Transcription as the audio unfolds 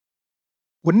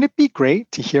Wouldn't it be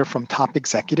great to hear from top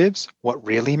executives what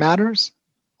really matters?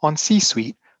 On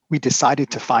C-Suite, we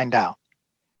decided to find out.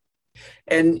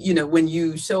 And when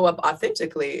you show up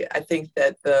authentically, I think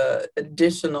that the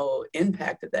additional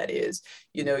impact of that is,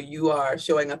 you are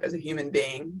showing up as a human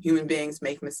being. Human beings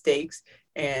make mistakes,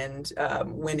 and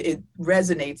when it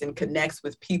resonates and connects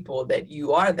with people that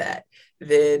you are that,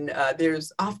 then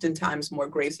there's oftentimes more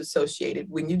grace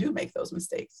associated when you do make those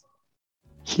mistakes.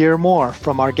 Hear more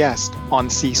from our guest on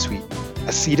C-Suite,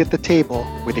 a seat at the table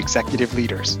with executive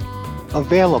leaders.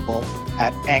 Available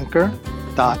at anchor.fm/SI-SUI